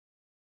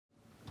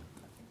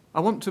I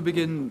want to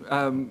begin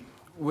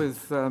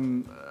with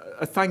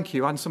a thank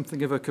you and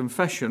something of a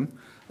confession.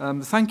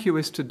 The thank you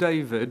is to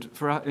David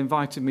for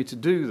inviting me to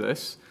do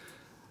this.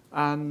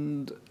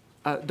 And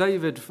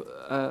David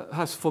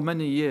has for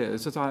many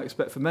years, as I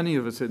expect for many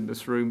of us in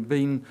this room,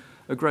 been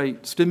a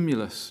great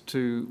stimulus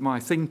to my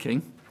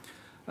thinking.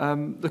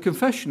 The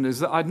confession is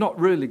that I'd not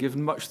really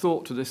given much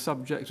thought to this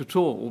subject at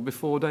all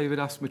before David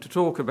asked me to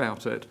talk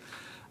about it.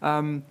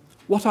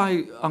 What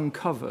I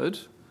uncovered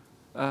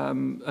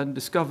and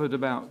discovered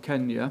about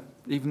Kenya,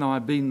 even though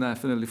I'd been there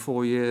for nearly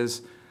 4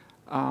 years,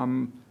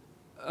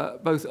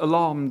 both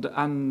alarmed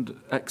and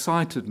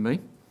excited me,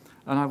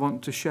 and I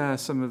want to share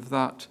some of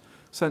that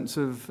sense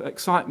of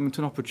excitement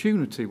and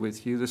opportunity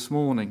with you this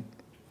morning.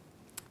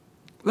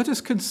 Let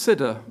us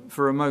consider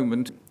for a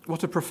moment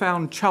what a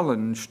profound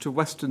challenge to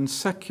Western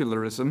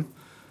secularism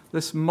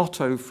this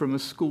motto from a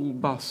school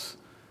bus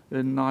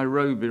in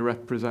Nairobi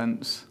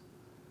represents: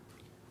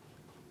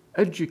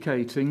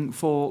 educating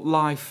for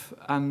life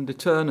and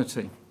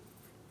eternity.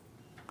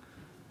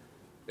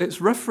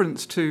 Its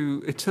reference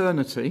to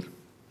eternity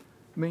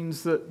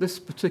means that this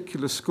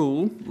particular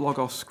school,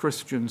 Logos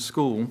Christian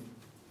School,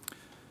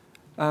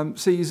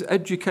 sees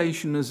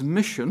education as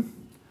mission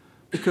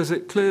because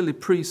it clearly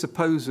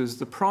presupposes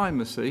the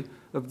primacy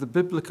of the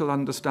biblical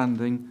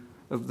understanding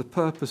of the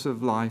purpose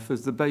of life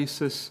as the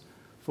basis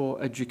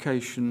for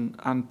education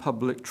and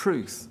public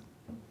truth.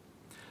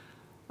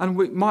 And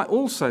we might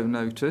also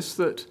notice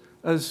that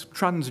as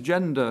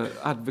transgender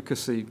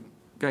advocacy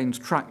gains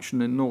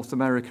traction in North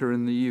America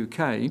and the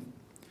UK,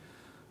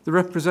 the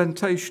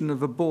representation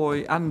of a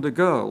boy and a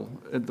girl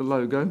in the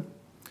logo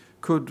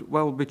could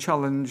well be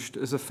challenged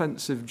as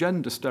offensive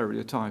gender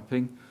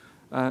stereotyping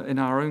in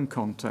our own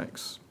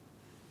context.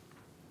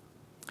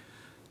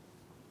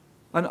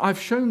 And I've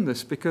shown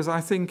this because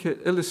I think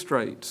it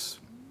illustrates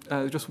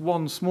just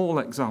one small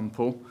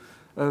example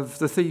of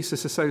the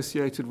thesis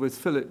associated with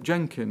Philip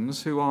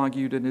Jenkins, who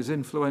argued in his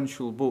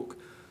influential book,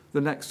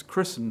 The Next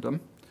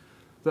Christendom,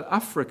 that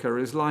Africa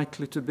is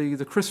likely to be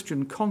the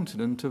Christian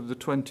continent of the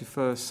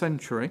 21st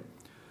century,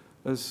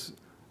 as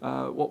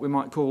what we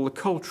might call the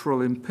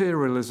cultural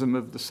imperialism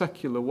of the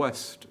secular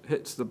West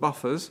hits the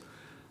buffers,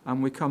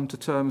 and we come to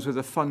terms with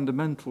a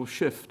fundamental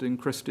shift in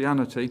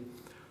Christianity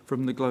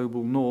from the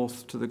global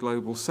north to the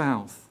global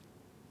south.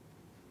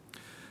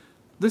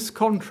 This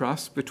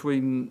contrast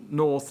between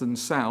north and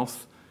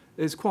south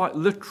is quite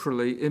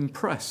literally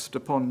impressed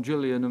upon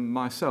Gillian and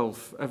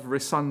myself every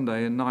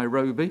Sunday in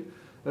Nairobi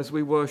as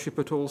we worship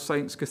at All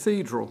Saints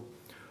Cathedral,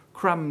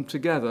 crammed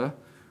together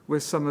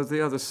with some of the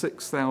other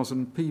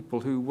 6,000 people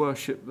who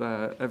worship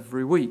there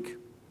every week.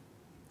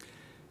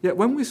 Yet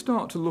when we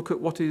start to look at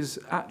what is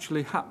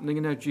actually happening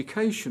in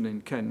education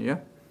in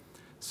Kenya,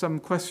 some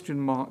question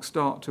marks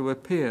start to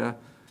appear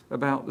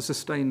about the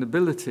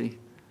sustainability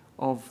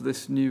of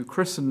this new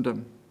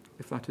Christendom,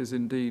 if that is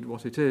indeed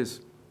what it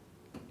is.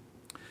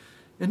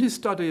 In his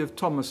study of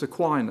Thomas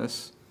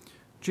Aquinas,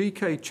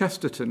 G.K.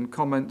 Chesterton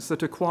comments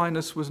that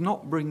Aquinas was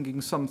not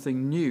bringing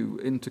something new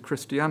into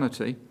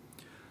Christianity,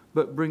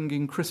 but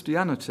bringing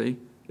Christianity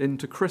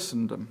into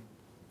Christendom.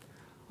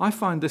 I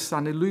find this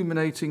an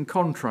illuminating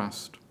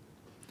contrast.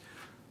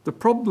 The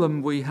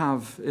problem we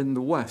have in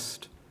the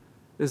West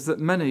is that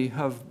many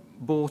have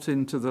bought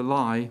into the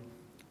lie,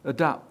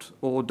 adapt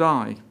or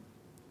die,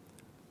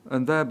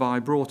 and thereby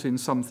brought in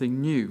something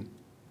new,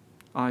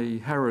 i.e.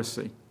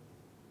 heresy.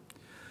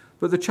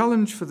 But the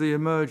challenge for the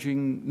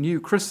emerging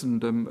new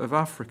Christendom of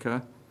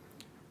Africa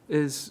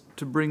is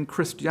to bring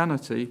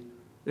Christianity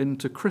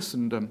into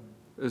Christendom,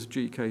 as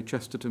G.K.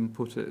 Chesterton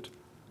put it.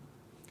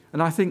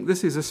 And I think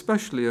this is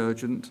especially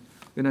urgent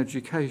in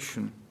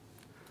education.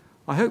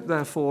 I hope,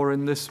 therefore,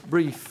 in this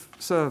brief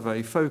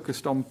survey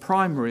focused on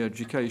primary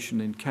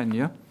education in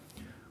Kenya,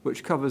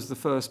 which covers the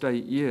first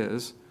 8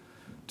 years,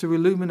 to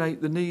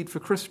illuminate the need for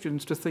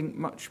Christians to think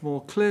much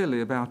more clearly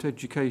about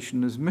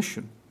education as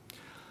mission.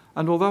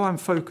 And although I'm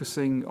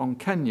focusing on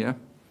Kenya,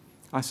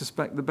 I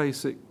suspect the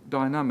basic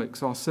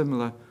dynamics are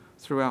similar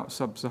throughout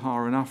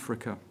sub-Saharan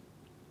Africa.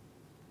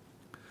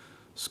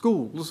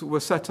 Schools were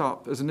set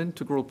up as an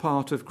integral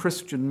part of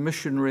Christian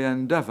missionary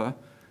endeavour,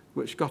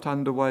 which got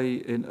underway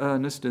in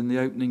earnest in the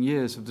opening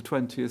years of the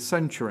 20th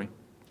century.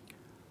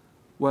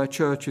 Where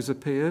churches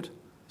appeared,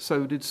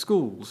 so did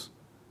schools,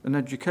 and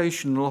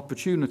educational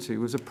opportunity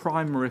was a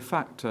primary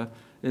factor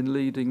in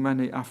leading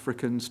many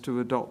Africans to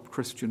adopt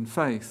Christian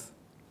faith.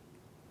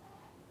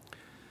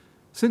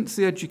 Since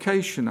the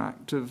Education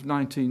Act of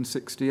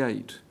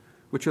 1968,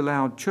 which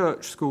allowed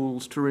church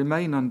schools to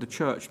remain under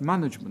church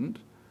management,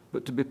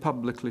 but to be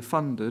publicly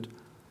funded,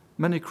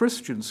 many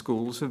Christian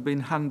schools have been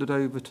handed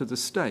over to the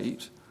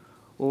state,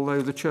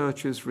 although the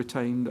churches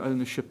retained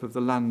ownership of the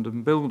land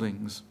and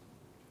buildings.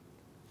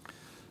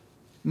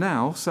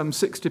 Now, some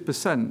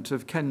 60%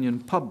 of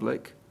Kenyan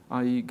public,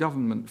 i.e.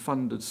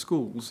 government-funded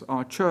schools,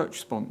 are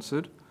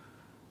church-sponsored,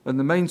 and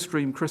the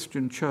mainstream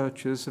Christian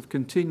churches have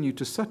continued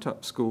to set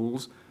up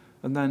schools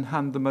and then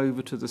hand them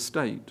over to the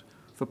state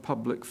for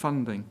public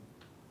funding.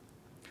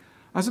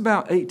 As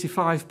about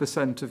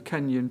 85% of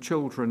Kenyan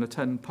children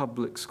attend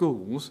public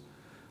schools,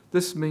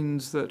 this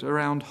means that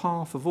around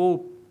half of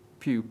all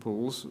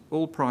pupils,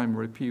 all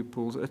primary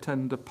pupils,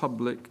 attend a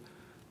public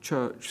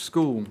church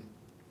school.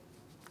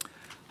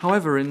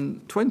 However,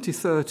 in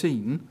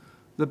 2013,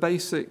 the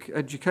Basic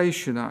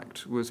Education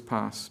Act was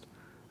passed,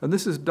 and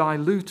this has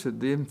diluted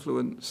the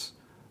influence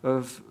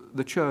of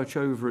the church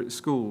over its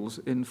schools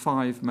in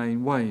 5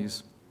 main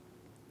ways.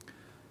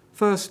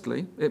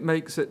 Firstly, it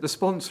makes it the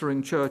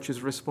sponsoring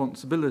church's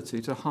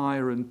responsibility to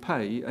hire and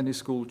pay any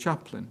school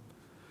chaplain.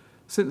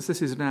 Since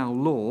this is now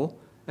law,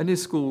 any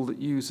school that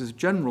uses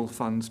general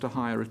funds to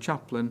hire a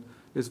chaplain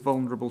is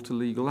vulnerable to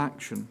legal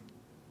action.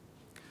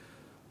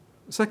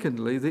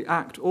 Secondly, the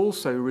Act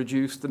also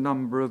reduced the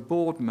number of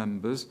board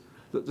members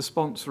that the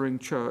sponsoring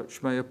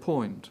church may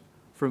appoint,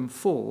 from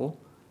 4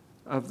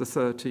 of the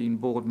 13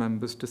 board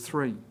members to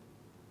 3.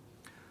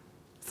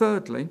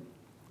 Thirdly,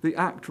 the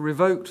Act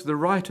revoked the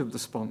right of the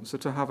sponsor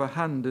to have a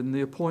hand in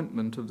the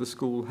appointment of the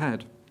school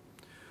head.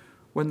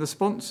 When the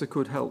sponsor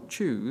could help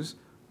choose,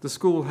 the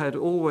school head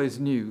always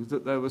knew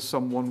that there was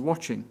someone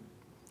watching.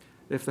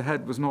 If the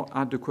head was not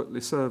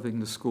adequately serving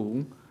the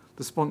school,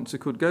 the sponsor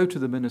could go to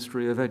the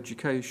Ministry of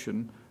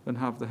Education and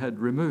have the head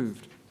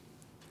removed.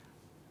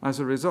 As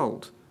a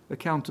result,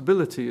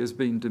 accountability has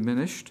been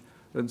diminished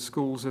and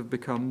schools have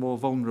become more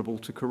vulnerable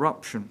to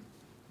corruption.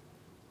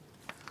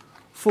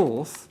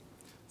 Fourth,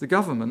 the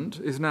government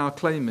is now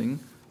claiming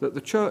that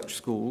the church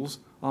schools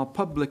are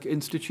public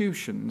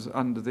institutions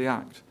under the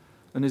Act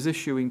and is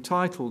issuing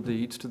title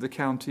deeds to the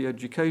county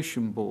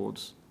education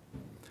boards.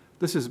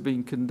 This has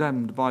been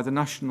condemned by the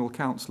National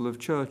Council of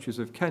Churches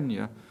of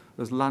Kenya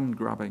as land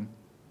grabbing.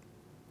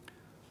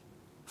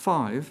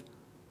 5,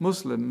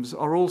 Muslims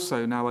are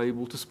also now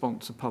able to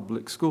sponsor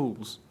public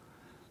schools.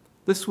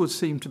 This would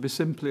seem to be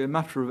simply a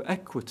matter of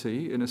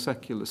equity in a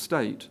secular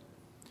state,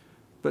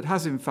 but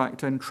has in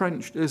fact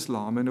entrenched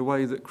Islam in a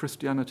way that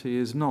Christianity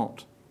is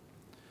not.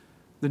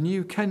 The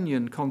new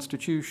Kenyan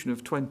Constitution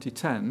of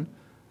 2010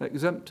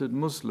 exempted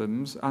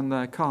Muslims and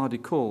their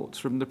Qadi courts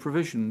from the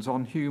provisions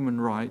on human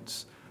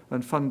rights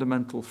and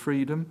fundamental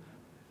freedom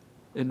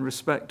in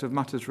respect of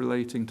matters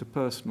relating to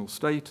personal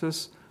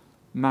status,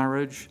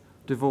 marriage,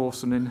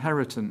 divorce and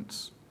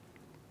inheritance.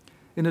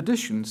 In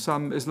addition,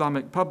 some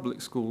Islamic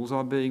public schools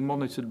are being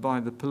monitored by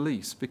the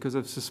police because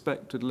of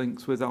suspected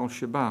links with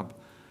Al-Shabaab,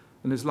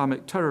 an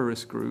Islamic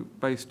terrorist group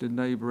based in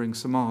neighbouring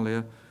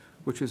Somalia,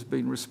 which has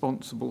been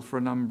responsible for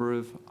a number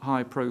of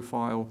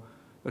high-profile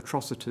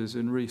atrocities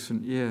in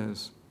recent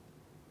years.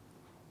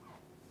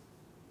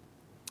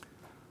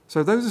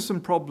 So those are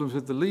some problems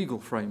with the legal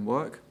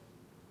framework.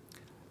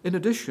 In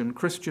addition,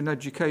 Christian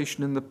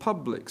education in the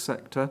public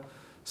sector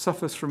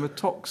suffers from a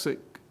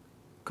toxic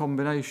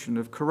combination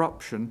of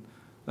corruption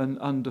and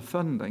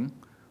underfunding,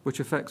 which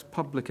affects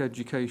public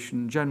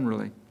education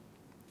generally.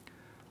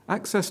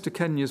 Access to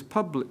Kenya's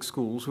public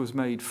schools was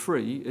made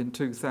free in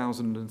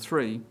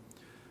 2003,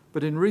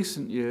 but in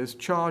recent years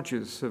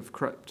charges have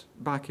crept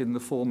back in the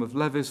form of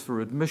levies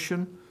for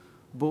admission,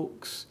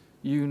 books,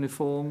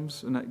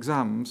 uniforms and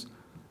exams,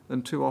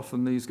 and too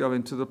often these go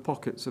into the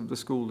pockets of the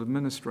school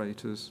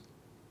administrators.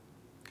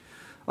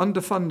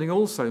 Underfunding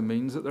also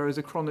means that there is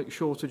a chronic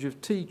shortage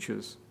of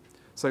teachers,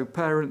 so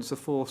parents are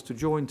forced to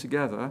join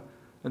together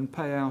and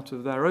pay out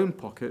of their own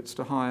pockets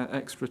to hire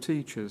extra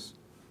teachers.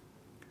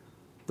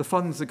 The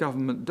funds the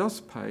government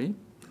does pay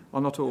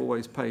are not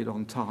always paid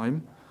on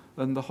time,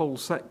 and the whole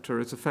sector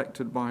is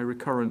affected by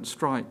recurrent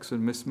strikes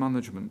and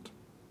mismanagement.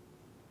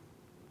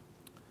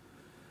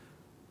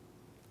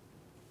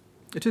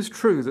 It is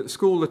true that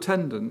school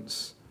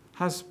attendance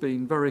has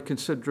been very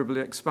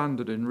considerably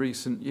expanded in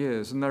recent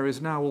years, and there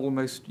is now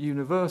almost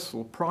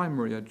universal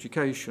primary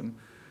education,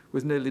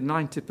 with nearly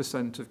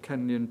 90% of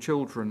Kenyan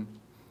children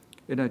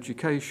in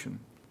education,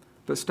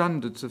 but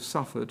standards have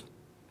suffered.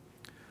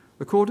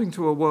 According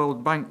to a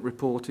World Bank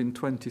report in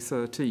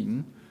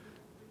 2013,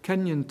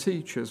 Kenyan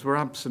teachers were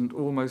absent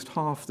almost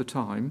half the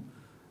time,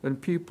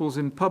 and pupils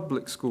in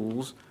public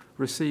schools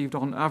received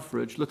on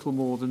average little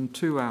more than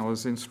 2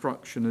 hours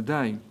instruction a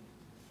day.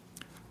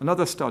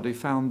 Another study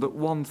found that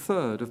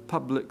 1/3 of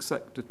public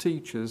sector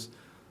teachers,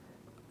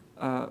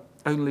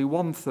 only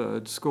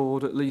 1/3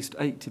 scored at least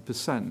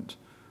 80%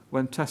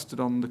 when tested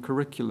on the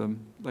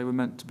curriculum they were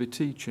meant to be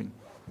teaching.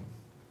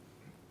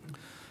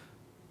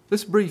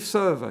 This brief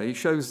survey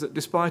shows that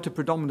despite a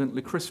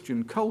predominantly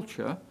Christian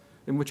culture,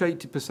 in which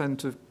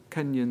 80% of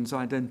Kenyans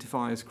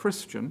identify as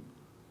Christian,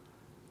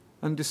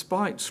 and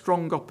despite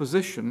strong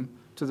opposition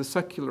to the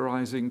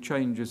secularizing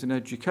changes in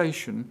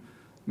education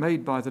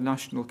made by the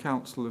National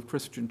Council of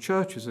Christian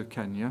Churches of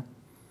Kenya,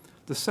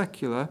 the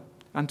secular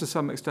and to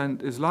some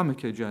extent Islamic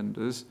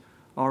agendas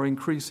are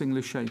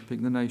increasingly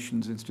shaping the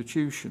nation's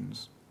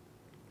institutions.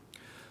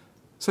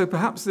 So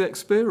perhaps the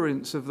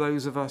experience of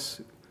those of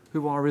us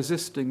who are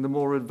resisting the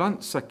more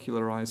advanced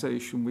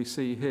secularization we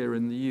see here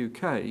in the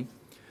UK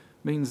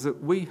means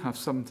that we have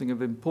something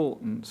of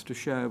importance to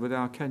share with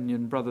our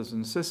Kenyan brothers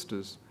and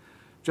sisters,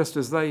 just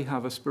as they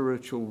have a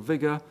spiritual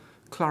vigour,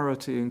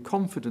 clarity and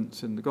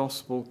confidence in the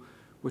gospel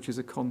which is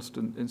a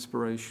constant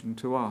inspiration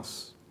to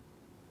us.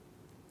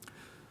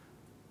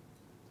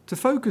 To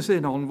focus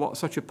in on what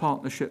such a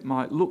partnership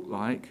might look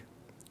like,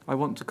 I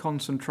want to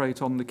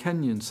concentrate on the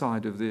Kenyan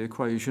side of the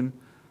equation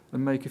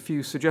and make a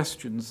few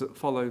suggestions that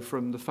follow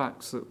from the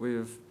facts that we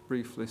have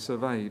briefly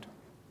surveyed.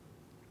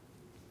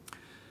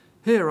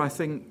 Here, I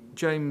think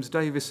James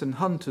Davison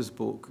Hunter's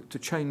book, To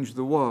Change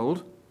the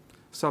World,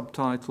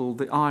 subtitled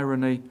The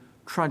Irony,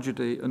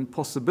 Tragedy and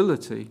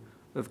Possibility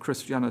of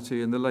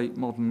Christianity in the Late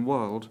Modern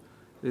World,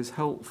 is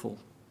helpful.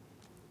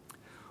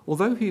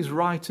 Although he's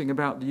writing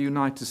about the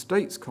United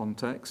States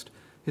context,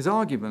 his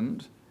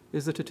argument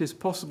is that it is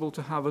possible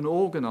to have an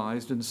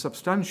organised and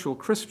substantial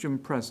Christian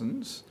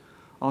presence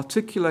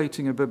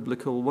articulating a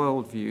biblical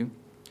worldview,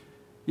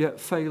 yet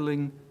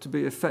failing to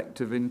be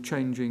effective in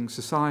changing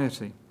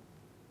society.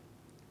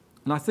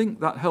 And I think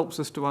that helps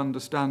us to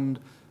understand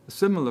a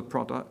similar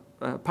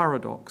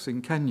paradox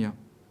in Kenya.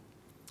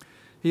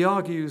 He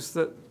argues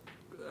that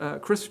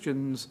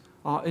Christians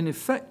are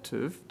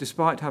ineffective,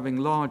 despite having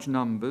large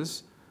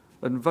numbers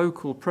and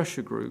vocal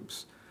pressure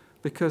groups,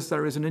 because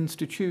there is an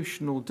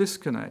institutional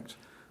disconnect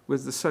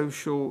with the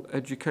social,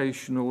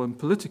 educational and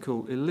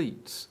political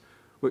elites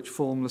which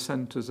form the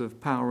centres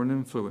of power and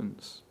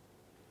influence.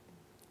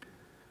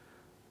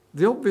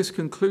 The obvious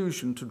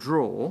conclusion to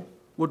draw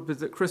would be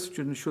that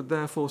Christians should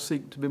therefore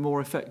seek to be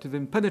more effective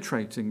in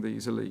penetrating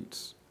these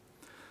elites.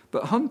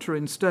 But Hunter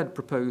instead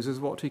proposes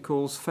what he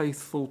calls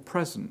faithful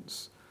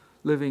presence,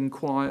 living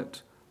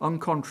quiet,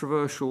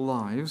 uncontroversial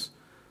lives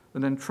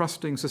and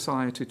entrusting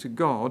society to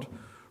God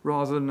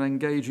rather than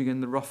engaging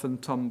in the rough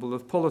and tumble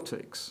of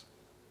politics.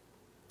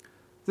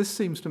 This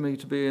seems to me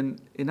to be an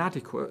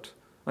inadequate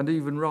and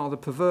even rather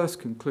perverse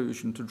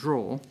conclusion to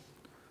draw,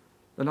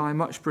 and I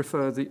much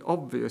prefer the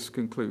obvious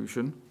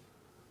conclusion,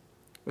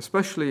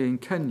 especially in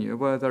Kenya,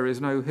 where there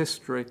is no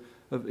history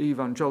of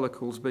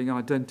evangelicals being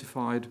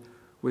identified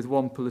with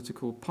one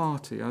political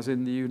party, as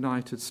in the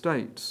United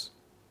States.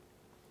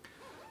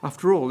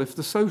 After all, if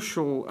the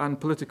social and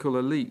political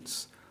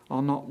elites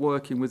are not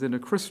working within a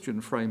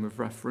Christian frame of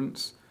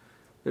reference,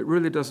 it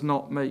really does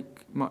not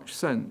make much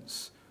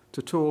sense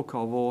to talk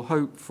of or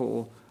hope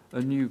for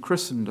a new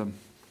Christendom.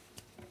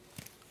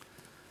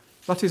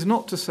 That is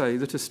not to say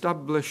that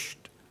establishing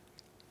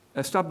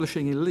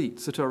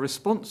elites that are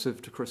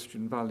responsive to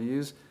Christian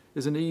values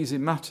is an easy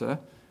matter,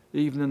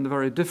 even in the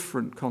very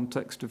different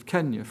context of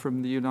Kenya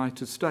from the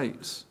United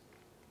States.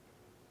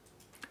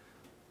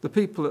 The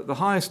people at the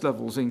highest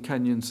levels in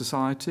Kenyan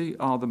society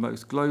are the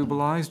most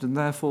globalised and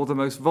therefore the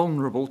most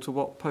vulnerable to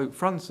what Pope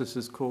Francis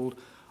has called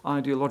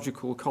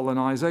ideological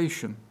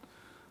colonisation,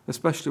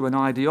 especially when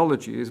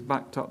ideology is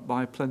backed up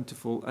by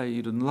plentiful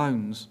aid and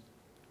loans.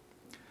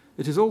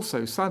 It is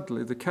also,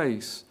 sadly, the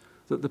case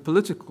that the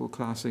political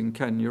class in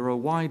Kenya are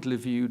widely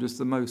viewed as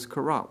the most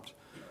corrupt,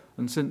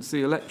 and since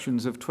the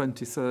elections of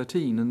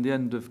 2013 and the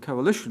end of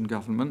coalition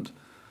government,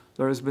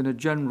 there has been a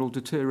general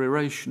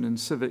deterioration in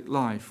civic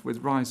life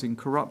with rising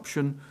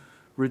corruption,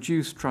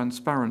 reduced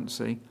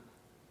transparency,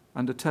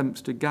 and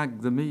attempts to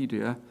gag the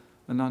media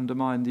and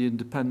undermine the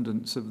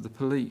independence of the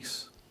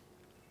police.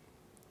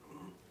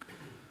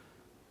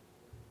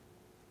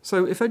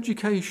 So if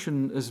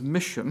education as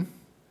mission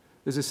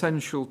is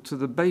essential to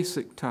the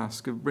basic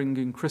task of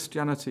bringing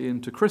Christianity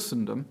into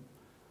Christendom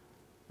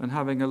and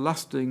having a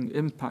lasting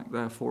impact,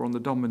 therefore, on the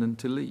dominant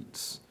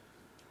elites,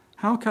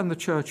 how can the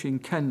Church in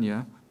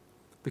Kenya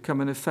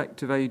become an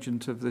effective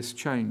agent of this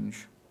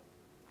change?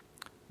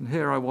 And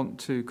here I want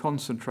to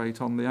concentrate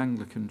on the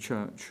Anglican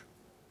Church.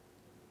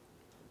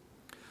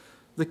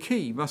 The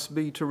key must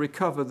be to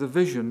recover the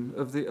vision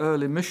of the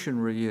early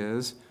missionary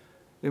years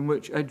in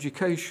which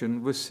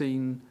education was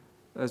seen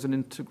as an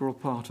integral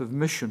part of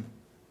mission.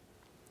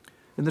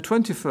 In the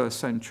 21st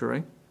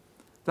century,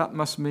 that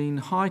must mean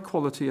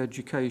high-quality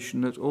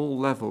education at all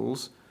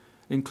levels,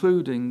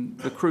 including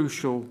the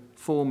crucial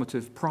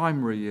formative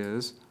primary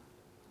years,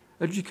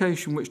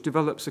 education which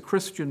develops a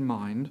Christian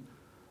mind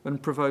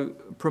and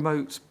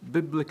promotes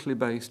biblically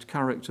based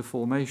character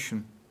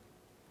formation.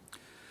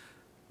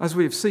 As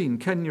we've seen,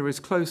 Kenya is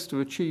close to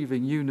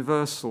achieving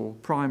universal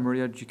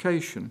primary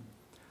education,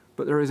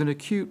 but there is an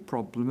acute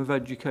problem of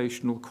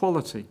educational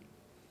quality.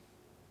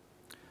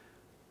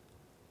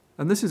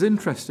 And this is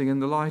interesting in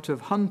the light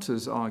of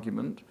Hunter's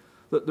argument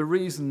that the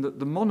reason that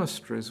the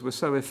monasteries were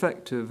so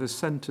effective as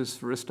centres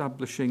for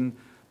establishing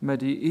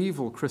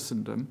medieval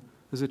Christendom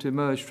as it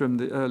emerged from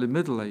the early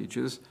Middle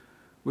Ages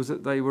was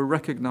that they were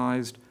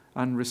recognised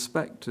and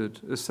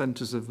respected as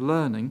centres of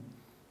learning,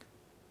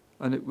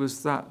 and it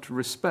was that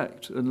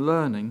respect and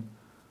learning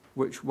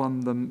which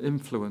won them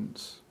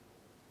influence.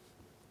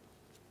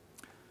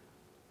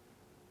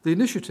 The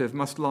initiative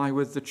must lie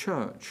with the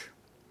Church.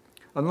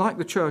 Unlike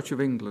the Church of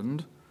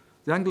England,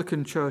 the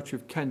Anglican Church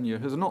of Kenya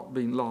has not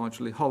been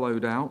largely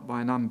hollowed out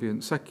by an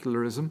ambient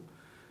secularism.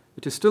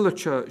 It is still a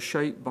church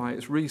shaped by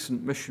its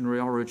recent missionary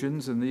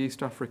origins in the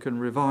East African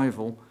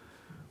revival,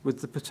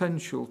 with the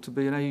potential to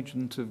be an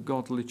agent of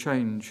godly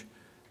change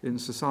in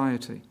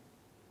society.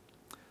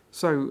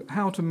 So,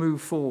 how to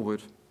move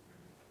forward?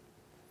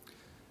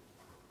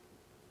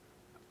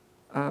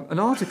 An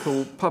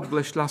article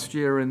published last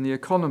year in The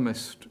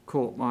Economist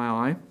caught my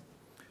eye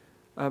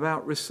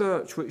about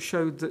research which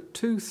showed that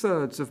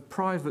 2/3 of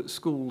private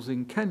schools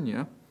in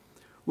Kenya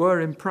were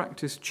in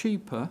practice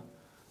cheaper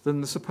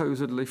than the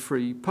supposedly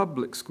free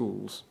public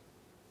schools,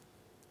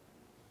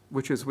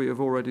 which, as we have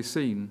already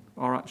seen,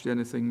 are actually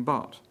anything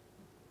but.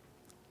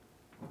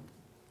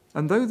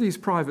 And though these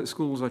private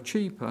schools are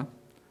cheaper,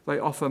 they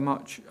offer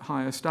much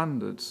higher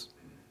standards.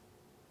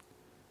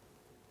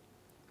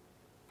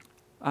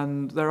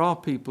 And there are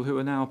people who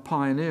are now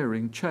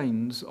pioneering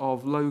chains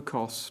of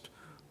low-cost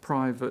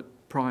private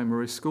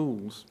primary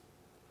schools.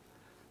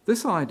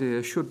 This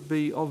idea should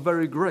be of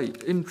very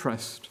great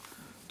interest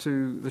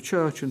to the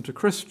Church and to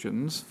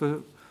Christians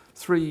for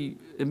three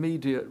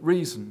immediate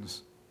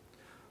reasons.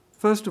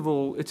 First of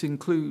all, it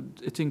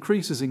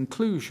increases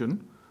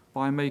inclusion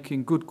by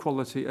making good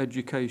quality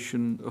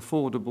education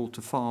affordable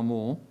to far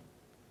more.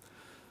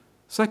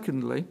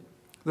 Secondly,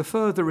 the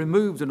further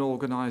removed an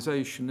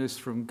organisation is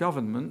from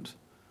government,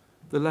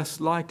 the less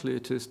likely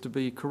it is to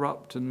be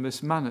corrupt and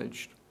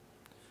mismanaged.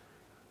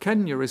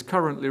 Kenya is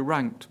currently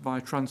ranked by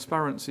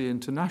Transparency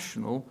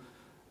International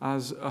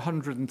as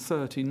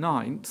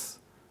 139th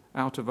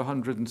out of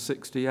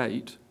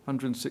 168,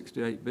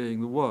 168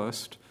 being the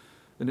worst,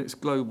 in its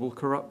Global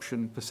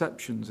Corruption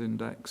Perceptions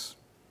Index.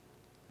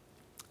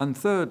 And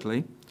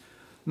thirdly,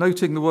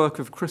 noting the work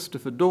of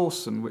Christopher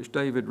Dawson, which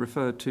David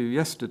referred to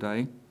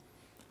yesterday,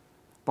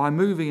 by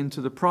moving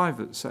into the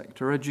private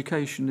sector,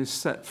 education is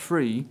set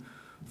free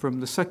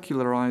from the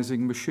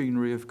secularizing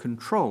machinery of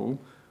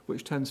control,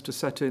 which tends to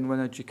set in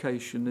when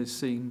education is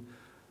seen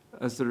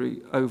as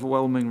the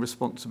overwhelming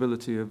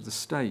responsibility of the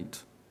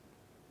state.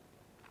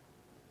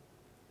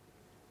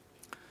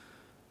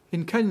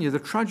 In Kenya, the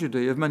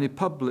tragedy of many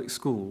public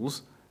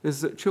schools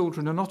is that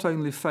children are not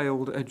only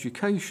failed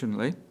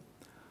educationally,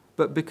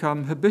 but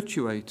become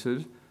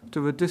habituated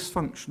to a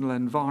dysfunctional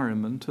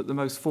environment at the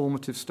most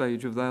formative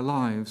stage of their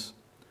lives.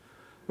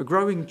 A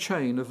growing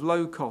chain of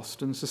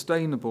low-cost and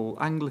sustainable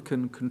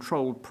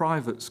Anglican-controlled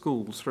private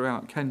schools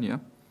throughout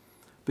Kenya,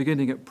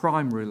 beginning at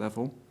primary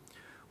level,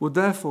 would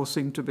therefore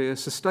seem to be a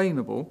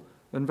sustainable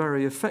and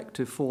very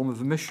effective form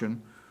of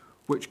mission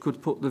which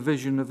could put the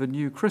vision of a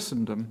new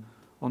Christendom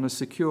on a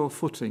secure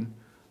footing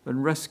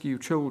and rescue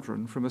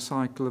children from a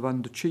cycle of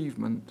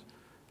underachievement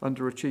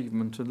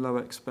and low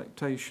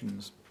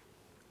expectations.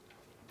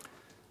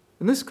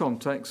 In this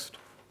context,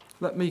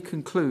 let me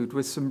conclude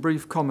with some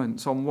brief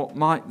comments on what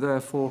might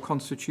therefore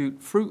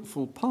constitute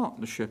fruitful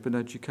partnership in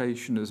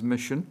education as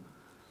mission,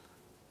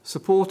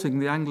 supporting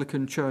the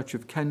Anglican Church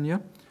of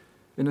Kenya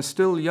in a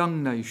still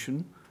young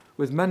nation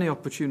with many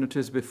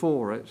opportunities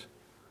before it,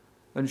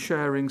 and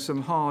sharing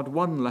some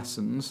hard-won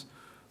lessons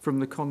from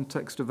the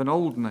context of an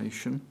old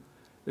nation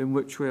in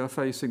which we are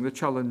facing the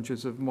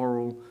challenges of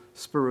moral,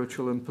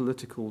 spiritual and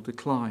political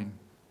decline.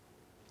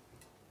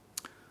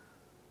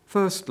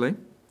 Firstly,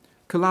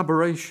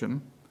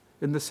 collaboration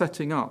in the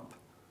setting up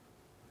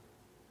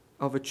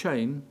of a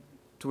chain,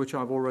 to which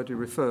I've already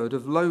referred,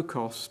 of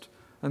low-cost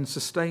and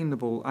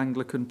sustainable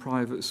Anglican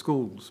private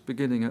schools,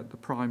 beginning at the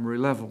primary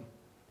level.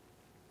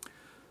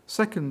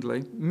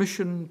 Secondly,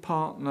 mission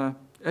partner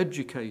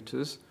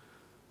educators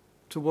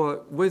to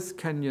work with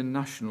Kenyan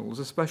nationals,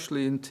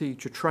 especially in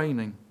teacher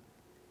training.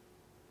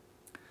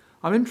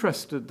 I'm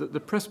interested that the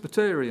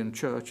Presbyterian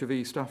Church of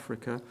East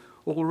Africa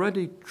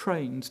already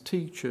trains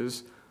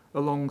teachers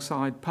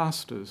alongside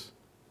pastors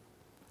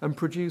and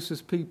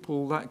produces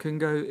people that can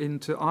go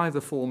into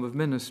either form of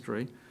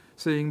ministry,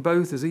 seeing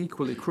both as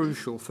equally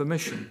crucial for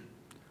mission.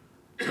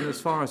 And as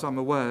far as I'm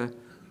aware,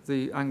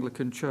 the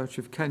Anglican Church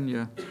of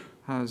Kenya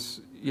has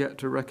yet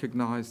to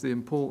recognise the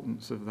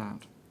importance of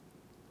that.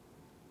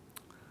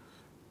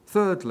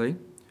 Thirdly,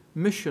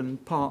 mission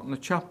partner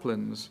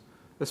chaplains,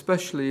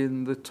 especially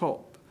in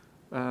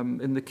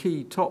the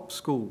key top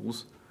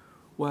schools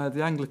where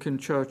the Anglican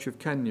Church of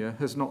Kenya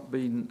has not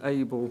been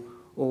able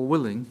or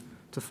willing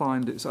to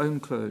find its own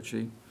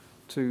clergy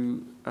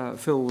to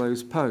fill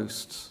those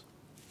posts.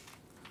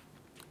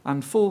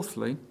 And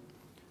fourthly,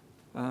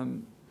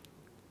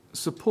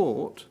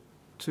 support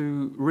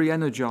to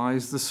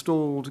re-energise the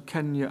stalled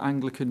Kenya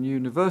Anglican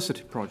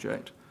University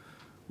project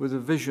with a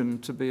vision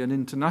to be an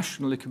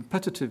internationally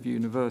competitive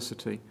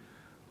university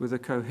with a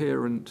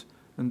coherent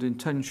and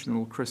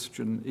intentional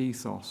Christian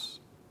ethos.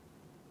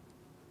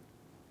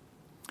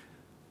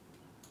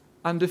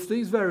 And if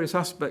these various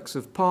aspects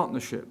of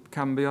partnership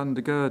can be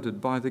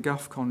undergirded by the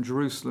GAFCON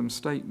Jerusalem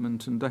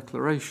Statement and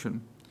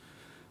Declaration,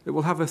 it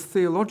will have a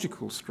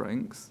theological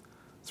strength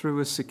through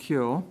a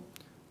secure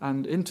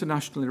and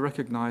internationally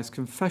recognised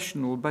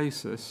confessional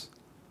basis,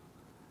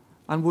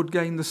 and would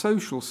gain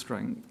social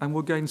strength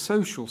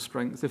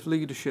if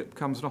leadership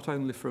comes not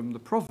only from the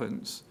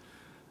province,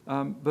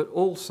 but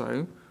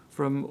also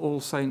from All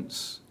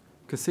Saints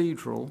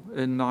Cathedral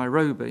in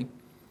Nairobi,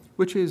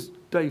 which is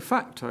de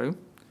facto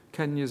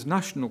Kenya's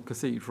national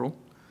cathedral,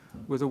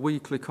 with a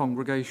weekly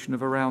congregation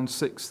of around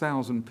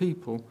 6,000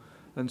 people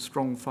and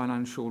strong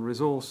financial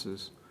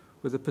resources,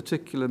 with a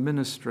particular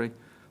ministry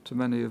to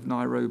many of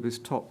Nairobi's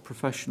top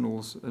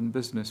professionals and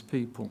business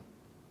people.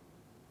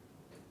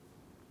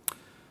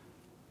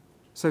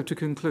 So to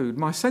conclude,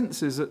 my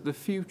sense is that the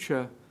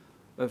future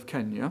of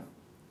Kenya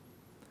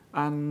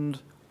and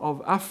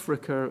of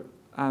Africa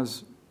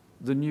as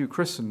the new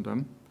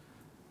Christendom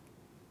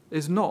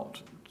is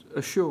not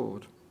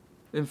assured.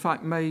 In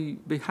fact, may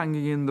be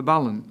hanging in the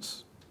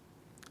balance.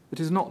 It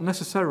is not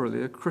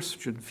necessarily a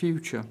Christian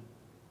future.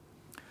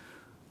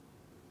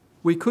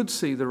 We could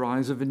see the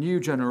rise of a new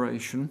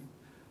generation,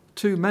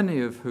 too many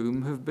of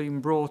whom have been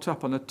brought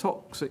up on a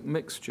toxic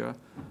mixture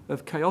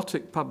of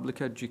chaotic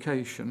public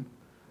education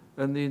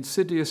and the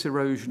insidious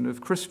erosion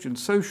of Christian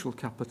social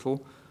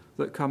capital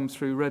that comes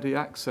through ready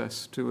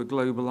access to a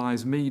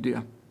globalised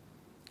media,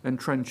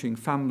 entrenching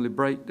family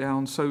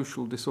breakdown,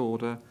 social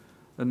disorder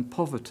and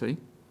poverty,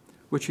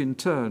 which in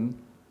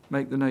turn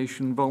make the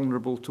nation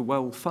vulnerable to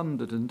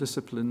well-funded and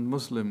disciplined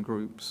Muslim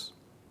groups.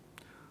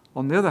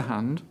 On the other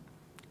hand,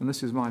 and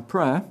this is my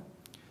prayer,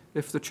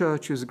 if the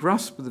churches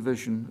grasp the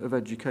vision of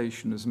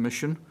education as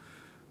mission,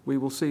 we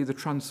will see the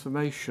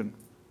transformation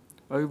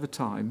over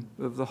time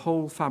of the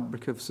whole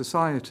fabric of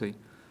society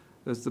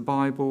as the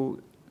Bible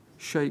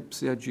shapes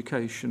the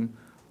education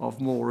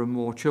of more and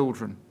more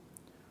children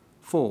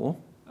for,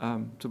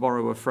 to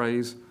borrow a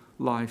phrase,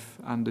 life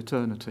and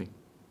eternity.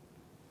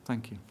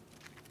 Thank you.